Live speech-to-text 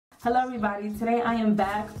Hello everybody, today I am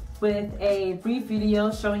back with a brief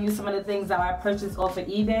video showing you some of the things that I purchased off of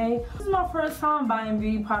eBay. This is my first time buying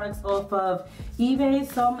beauty products off of eBay,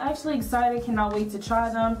 so I'm actually excited, cannot wait to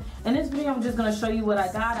try them. In this video I'm just going to show you what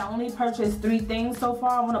I got. I only purchased 3 things so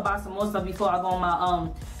far. I want to buy some more stuff before I go on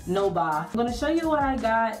my no buy. I'm going to show you what I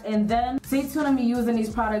got and then stay tuned to me using these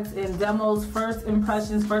products in demos, first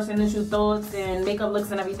impressions, first initial thoughts, and makeup looks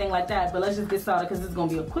and everything like that. But let's just get started because this is going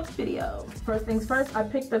to be a quick video. First things first, I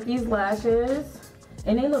picked up these lashes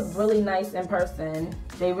and they look really nice in person.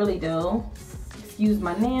 They really do. Excuse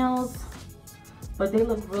my nails, but they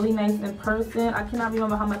look really nice in person. I cannot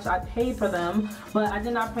remember how much I paid for them, but I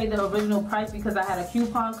did not pay the original price because I had a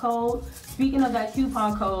coupon code. Speaking of that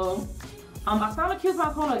coupon code, I found a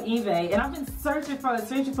coupon code on eBay and I've been searching for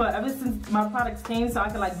it ever since my products came so I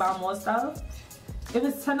could like buy more stuff. It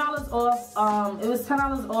was $10 off. It was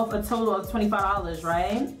 $10 off a total of $25,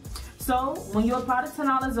 right? So when you apply the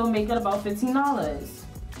 $10, it'll make it about $15.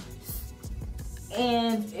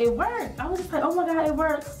 And it worked. I was just like, oh my god, it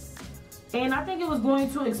worked. And I think it was going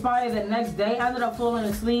to expire the next day. I ended up falling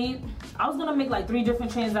asleep. I was gonna make like 3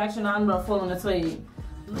 different transactions. I ended up falling asleep.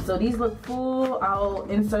 So these look full. I'll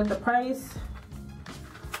insert the price.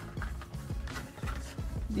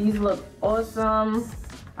 These look awesome.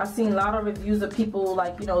 I've seen a lot of reviews of people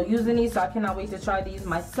like, you know, using these, so I cannot wait to try these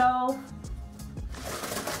myself.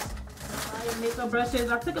 Makeup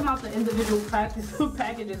brushes. I took them out the individual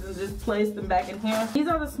packages and just placed them back in here. These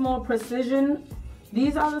are the small precision.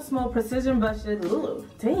 These are the small precision brushes. Ooh,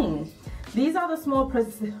 dang. These are the small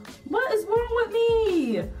What is wrong with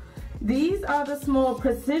me? These are the small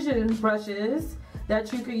precision brushes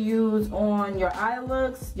that you could use on your eye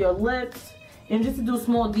looks, your lips, and just to do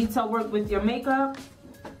small detail work with your makeup.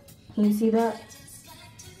 Can you see that?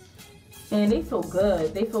 And they feel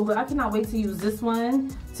good. They feel good. I cannot wait to use this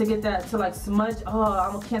one to get that to like smudge. Oh,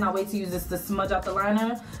 I cannot wait to use this to smudge out the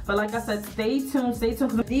liner. But like I said, stay tuned. Stay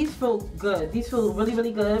tuned. These feel good. These feel really,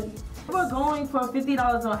 really good. We're going for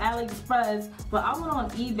 $50 on AliExpress, but I went on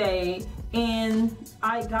eBay and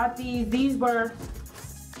I got these. These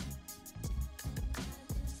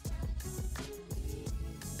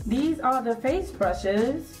are the face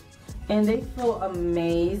brushes and they feel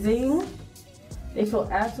amazing. They feel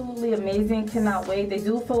absolutely amazing. Cannot wait. They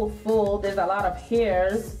do feel full. There's a lot of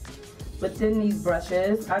hairs within these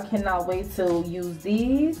brushes. I cannot wait to use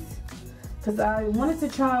these because I wanted to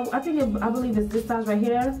try. I believe it's this size right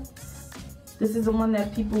here. This is the one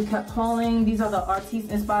that people kept calling. These are the artis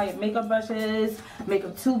inspired makeup brushes,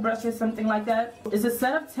 makeup toothbrushes, something like that. It's a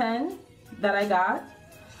set of 10 that I got.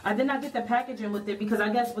 I did not get the packaging with it because I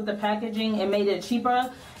guess with the packaging it made it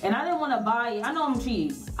cheaper and I didn't want to buy it. I know I'm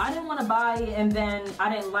cheap. I didn't want to buy it and then I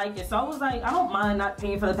didn't like it. So I was like, I don't mind not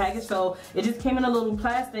paying for the package. So it just came in a little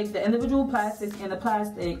plastic, the individual plastics in the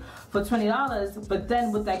plastic for $20. But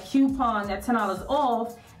then with that coupon, that $10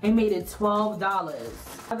 off, it made it $12.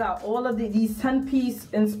 I got all of these 10-piece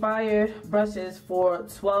inspired brushes for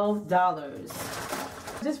 $12.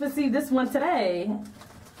 Just received this one today.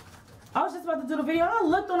 I was just about to do the video. I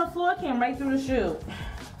looked on the floor, came right through the shoe.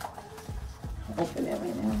 Open it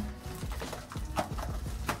right now.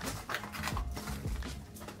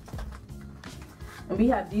 And we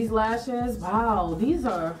have these lashes. Wow, these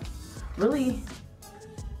are really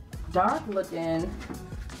dark looking.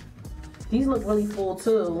 These look really full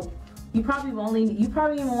too. You probably won't even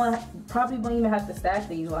have to stack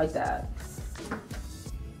these like that.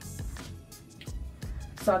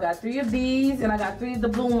 So I got 3 of these and I got 3 of the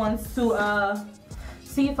blue ones to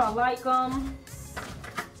see if I like them.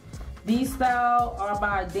 These style are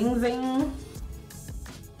by Ding Zing.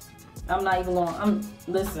 I'm not even going,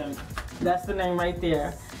 listen, that's the name right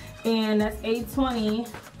there. And that's 820.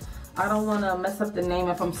 I don't want to mess up the name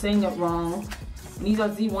if I'm saying it wrong. These are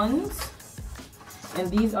Z1s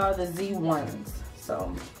and these are the Z1s.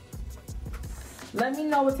 So let me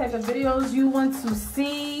know what type of videos you want to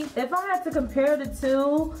see. If I had to compare the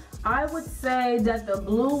two, I would say that the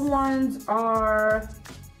blue ones are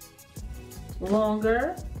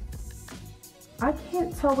longer. I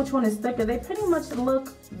can't tell which one is thicker. They pretty much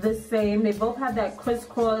look the same. They both have that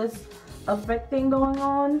crisscross effect thing going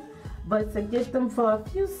on. But to get them for a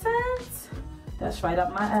few cents, that's right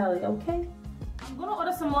up my alley, okay? I'm gonna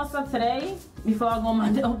order some more stuff today before I go on my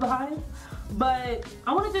nail buy. But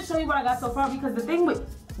I wanted to show you what I got so far because the thing with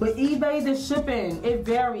eBay, the shipping, it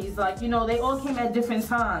varies. Like, you know, they all came at different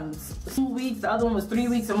times. 2 weeks, the other one was 3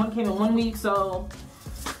 weeks, and one came in 1 week. So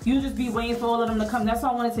you just be waiting for all of them to come. That's why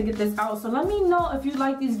I wanted to get this out. So let me know if you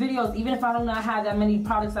like these videos, even if I do not have that many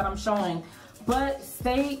products that I'm showing. But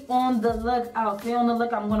stay on the lookout. Stay on the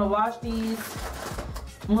lookout. I'm gonna wash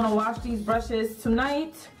these brushes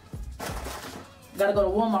tonight. Gotta go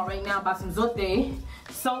to Walmart right now, buy some zote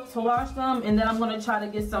soap to wash them, and then I'm gonna try to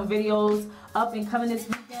get some videos up and coming this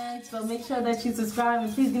weekend. So make sure that you subscribe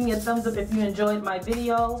and please give me a thumbs up if you enjoyed my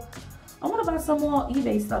video. I wanna buy some more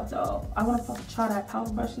eBay stuff though. I wanna try that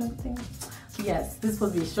powder brush and everything. Yes, this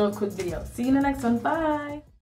will be a short, quick video. See you in the next one. Bye.